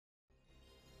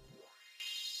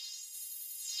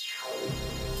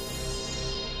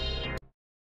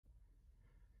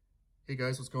Hey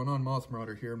guys, what's going on? Moth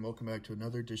Marauder here, and welcome back to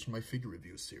another edition of my figure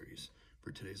review series.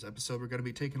 For today's episode, we're going to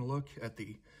be taking a look at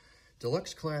the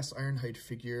Deluxe Class Ironhide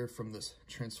figure from the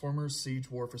Transformers Siege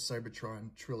War for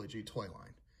Cybertron trilogy toy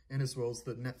line, and as well as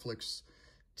the Netflix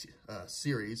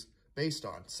series based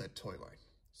on said toy line.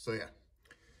 So yeah,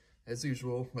 as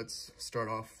usual, let's start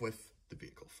off with the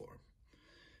vehicle form.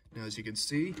 Now, as you can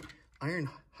see,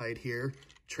 Ironhide here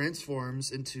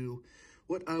transforms into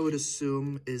what I would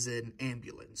assume is an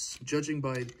ambulance, judging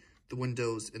by the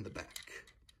windows in the back.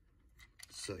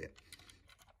 So yeah.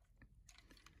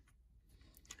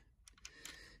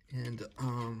 And,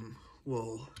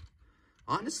 well,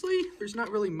 honestly, there's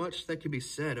not really much that can be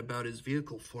said about his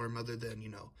vehicle form other than, you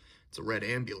know, it's a red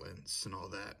ambulance and all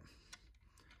that.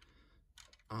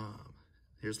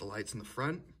 Here's the lights in the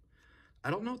front.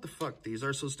 I don't know what the fuck these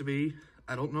are supposed to be.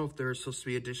 I don't know if they're supposed to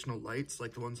be additional lights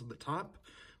like the ones on the top,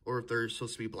 or if they're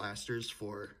supposed to be blasters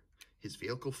for his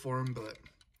vehicle form, but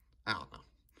I don't know.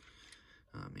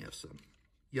 You have some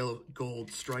yellow gold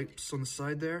stripes on the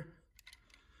side there.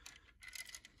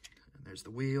 And there's the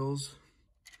wheels.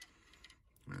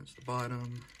 There's the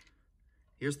bottom.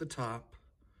 Here's the top.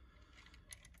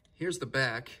 Here's the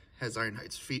back. Has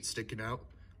Ironhide's feet sticking out.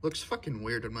 Looks fucking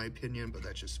weird in my opinion, but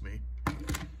that's just me.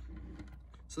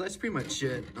 So that's pretty much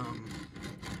it.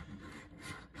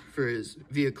 For his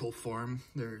vehicle form,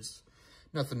 there's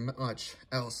nothing much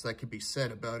else that could be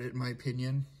said about it, in my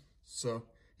opinion. So,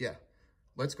 yeah,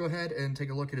 let's go ahead and take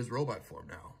a look at his robot form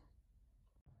now.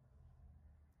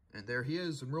 And there he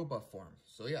is in robot form.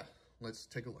 So, yeah, let's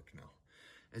take a look now.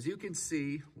 As you can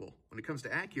see, well, when it comes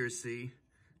to accuracy,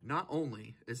 not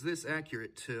only is this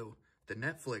accurate to the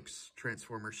Netflix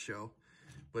Transformers show,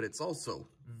 but it's also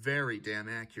very damn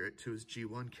accurate to his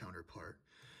G1 counterpart,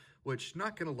 which,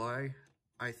 not gonna lie,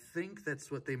 I think that's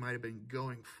what they might have been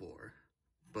going for,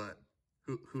 but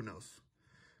who knows?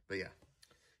 But yeah,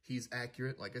 he's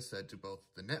accurate, like I said, to both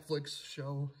the Netflix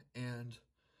show and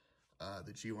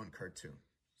the G1 cartoon.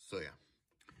 So yeah,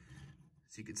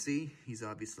 as you can see, he's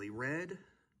obviously red.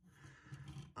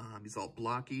 He's all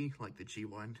blocky like the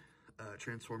G1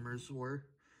 Transformers were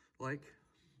like.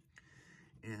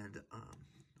 And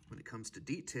when it comes to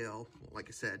detail, well, like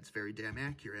I said, it's very damn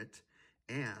accurate.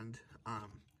 And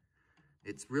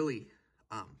it's really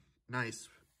nice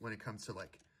when it comes to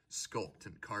like sculpt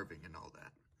and carving and all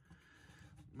that.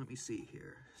 Let me see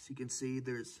here. So you can see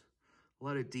there's a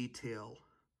lot of detail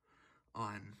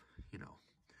on, you know,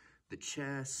 the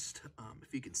chest,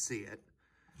 if you can see it.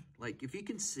 Like, if you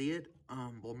can see it,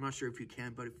 well, I'm not sure if you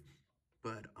can, but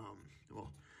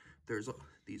well, there's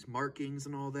these markings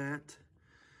and all that.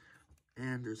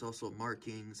 And there's also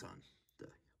markings on the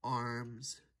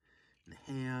arms, and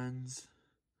the hands,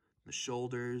 and the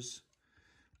shoulders.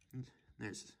 And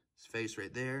there's his face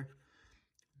right there.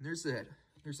 And there's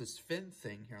this fin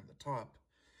thing here on the top,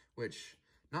 which,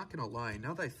 not gonna lie,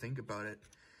 now that I think about it,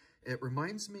 it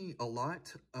reminds me a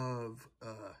lot of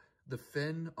the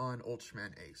fin on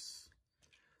Ultraman Ace.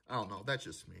 I don't know, that's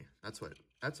just me. That's what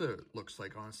it looks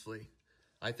like, honestly.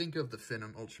 I think of the fin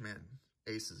on Ultraman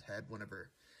Ace's head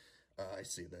whenever I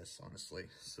see this, honestly.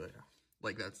 So yeah,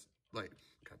 like that's like,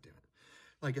 god damn it.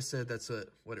 Like I said, that's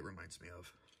what it reminds me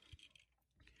of.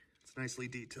 It's nicely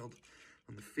detailed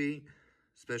on the feet,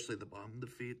 especially the bottom of the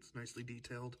feet. It's nicely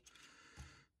detailed.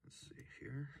 Let's see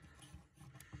here.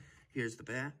 Here's the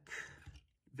back,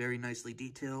 very nicely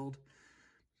detailed.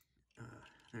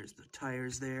 There's the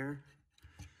tires there.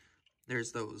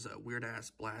 There's those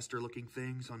weird-ass blaster-looking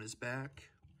things on his back.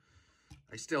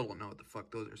 I still don't know what the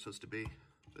fuck those are supposed to be,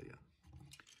 but yeah.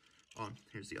 Oh,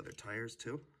 here's the other tires,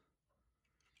 too.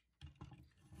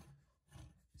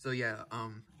 So yeah,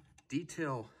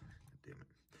 detail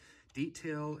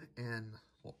and,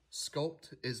 well,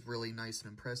 sculpt is really nice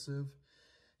and impressive.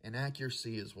 And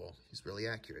accuracy as well, he's really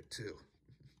accurate, too.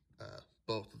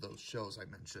 Both of those shows I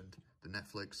mentioned, the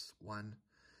Netflix one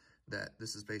that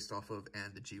this is based off of,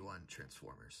 and the G1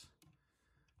 Transformers.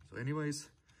 So anyways,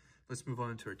 let's move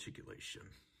on to articulation.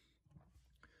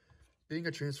 Being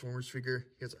a Transformers figure,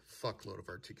 he has a fuckload of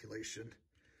articulation.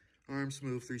 Arms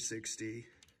move 360,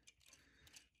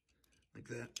 like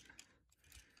that.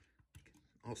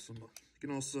 You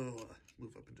can also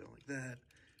move up and down like that.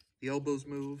 The elbows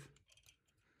move.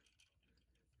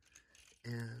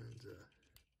 And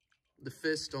the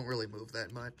fists don't really move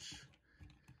that much.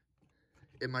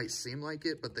 It might seem like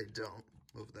it, but they don't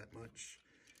move that much.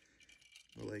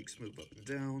 The legs move up and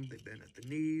down. They bend at the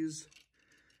knees.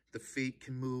 The feet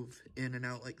can move in and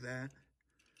out like that.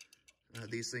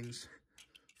 These things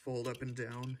fold up and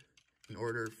down in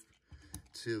order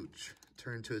to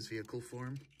turn to his vehicle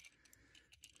form.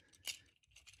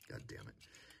 God damn it.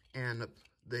 And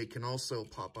they can also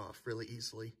pop off really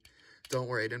easily. Don't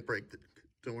worry, I didn't break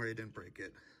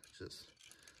it. Just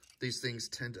these things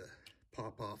tend to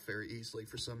pop off very easily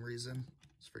for some reason.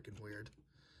 It's freaking weird.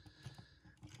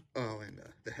 Oh, and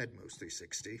the head moves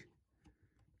 360.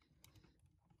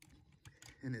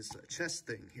 And his chest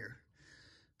thing here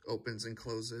opens and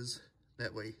closes.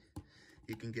 That way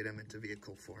you can get him into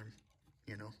vehicle form,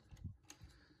 you know.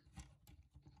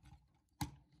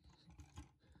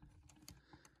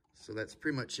 So that's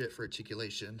pretty much it for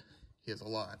articulation. He has a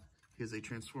lot. He is a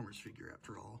Transformers figure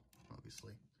after all,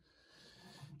 obviously.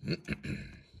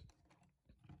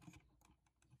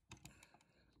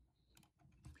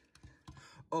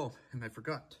 Oh, and I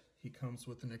forgot. He comes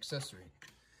with an accessory.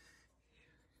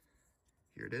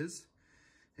 Here it is.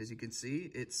 As you can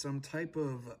see, it's some type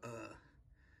of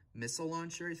missile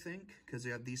launcher, I think, because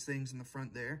you have these things in the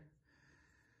front there.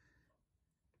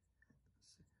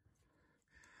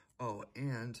 Oh,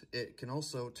 and it can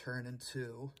also turn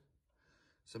into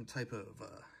some type of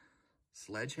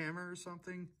sledgehammer or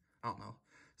something. I don't know.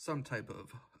 Some type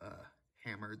of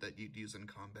hammer that you'd use in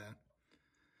combat.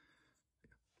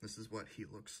 This is what he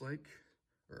looks like.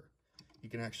 Or you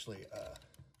can actually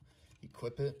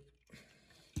equip it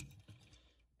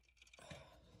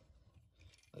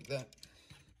like that.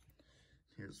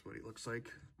 Here's what he looks like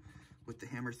with the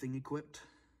hammer thing equipped.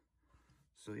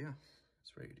 So yeah,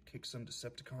 it's ready to kick some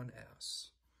Decepticon ass.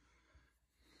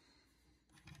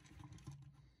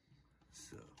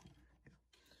 So,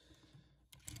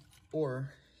 yeah.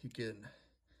 Or you can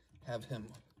have him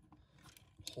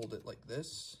hold it like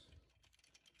this.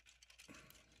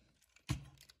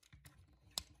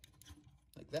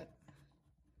 Like that.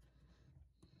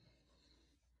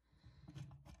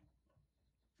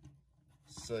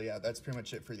 So yeah, that's pretty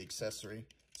much it for the accessory.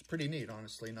 It's pretty neat,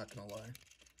 honestly, not gonna lie.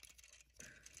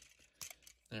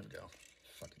 There we go.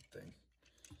 Fucking thing.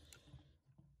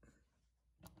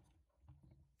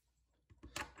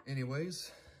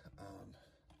 Anyways,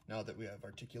 now that we have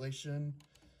articulation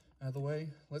out of the way,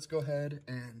 let's go ahead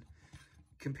and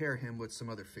compare him with some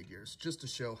other figures, just to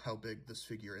show how big this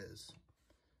figure is.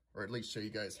 Or at least show you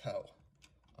guys how.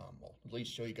 Well, at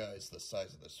least show you guys the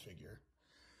size of this figure.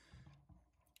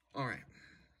 Alright.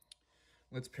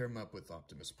 Let's pair him up with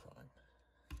Optimus Prime.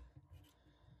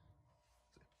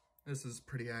 This is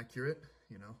pretty accurate,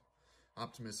 you know.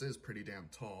 Optimus is pretty damn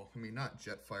tall. I mean, not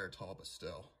Jetfire tall, but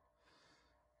still.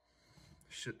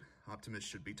 Optimus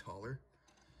should be taller.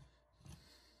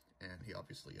 And he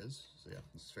obviously is. So yeah,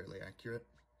 this is fairly accurate.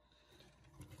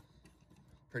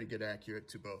 Pretty good accurate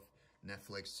to both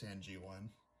Netflix and G1.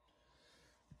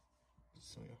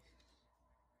 So yeah.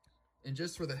 And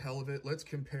just for the hell of it, let's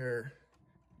compare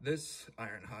this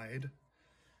Ironhide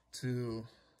to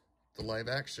the live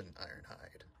action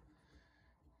Ironhide.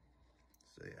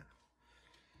 So yeah.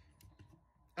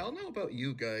 I don't know about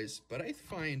you guys, but I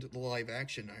find the live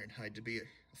action Ironhide to be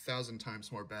 1,000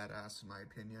 times more badass in my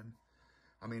opinion.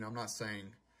 I mean, I'm not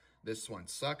saying this one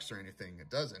sucks or anything. It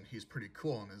doesn't. He's pretty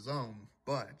cool on his own,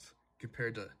 but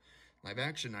compared to live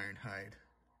action Ironhide,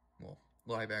 well,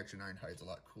 live action Ironhide's a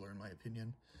lot cooler in my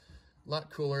opinion. A lot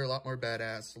cooler, a lot more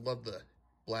badass. Love the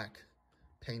black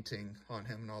painting on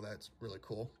him and all that's really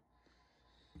cool.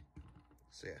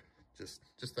 So yeah, just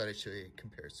thought I'd show you a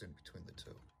comparison between the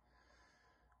two.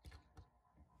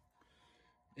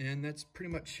 And that's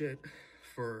pretty much it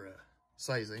for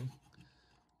sizing.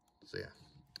 So yeah.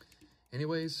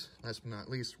 Anyways, last but not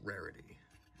least, rarity.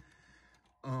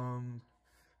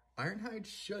 Ironhide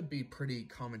should be pretty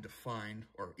common to find,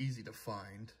 or easy to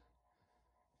find.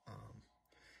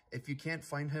 If you can't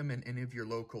find him in any of your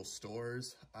local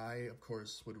stores, I, of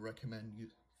course, would recommend you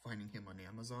finding him on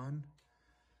Amazon.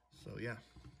 So, yeah.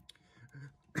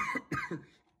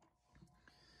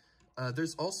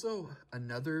 There's also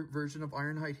another version of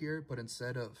Ironhide here, but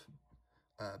instead of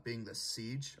being the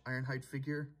Siege Ironhide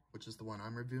figure, which is the one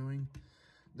I'm reviewing,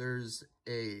 there's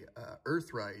a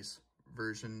Earthrise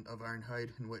version of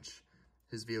Ironhide in which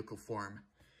his vehicle form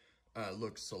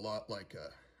looks a lot like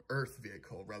a Earth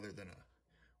vehicle rather than a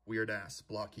weird-ass,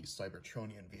 blocky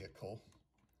Cybertronian vehicle.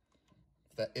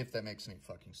 If that makes any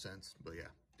fucking sense. But yeah,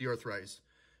 the Earthrise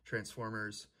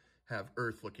Transformers have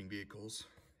Earth-looking vehicles,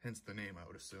 hence the name, I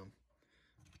would assume.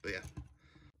 But yeah.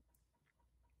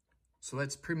 So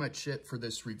that's pretty much it for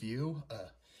this review.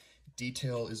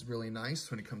 Detail is really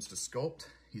nice when it comes to sculpt.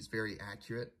 He's very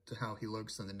accurate to how he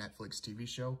looks in the Netflix TV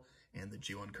show and the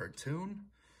G1 cartoon.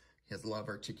 He has a lot of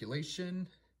articulation.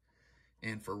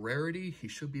 And for rarity, he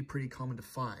should be pretty common to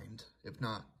find. If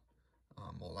not,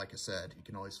 well, like I said, you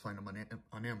can always find him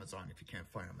on Amazon if you can't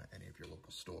find him at any of your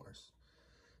local stores.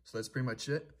 So that's pretty much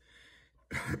it.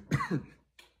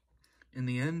 in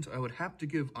the end, I would have to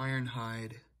give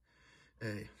Ironhide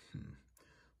a...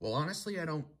 Well, honestly, I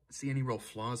don't see any real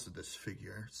flaws with this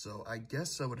figure, so I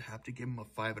guess I would have to give him a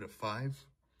 5 out of 5.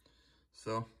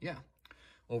 So, yeah.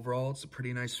 Overall, it's a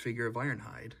pretty nice figure of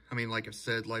Ironhide. I mean, like I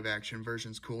said, live-action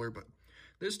version's cooler, but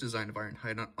this design of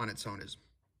Ironhide on its own is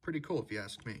pretty cool, if you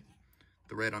ask me.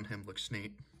 The red on him looks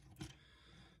neat.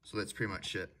 So that's pretty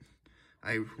much it.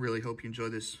 I really hope you enjoy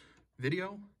this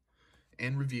video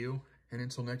and review, and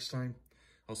until next time,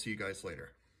 I'll see you guys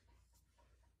later.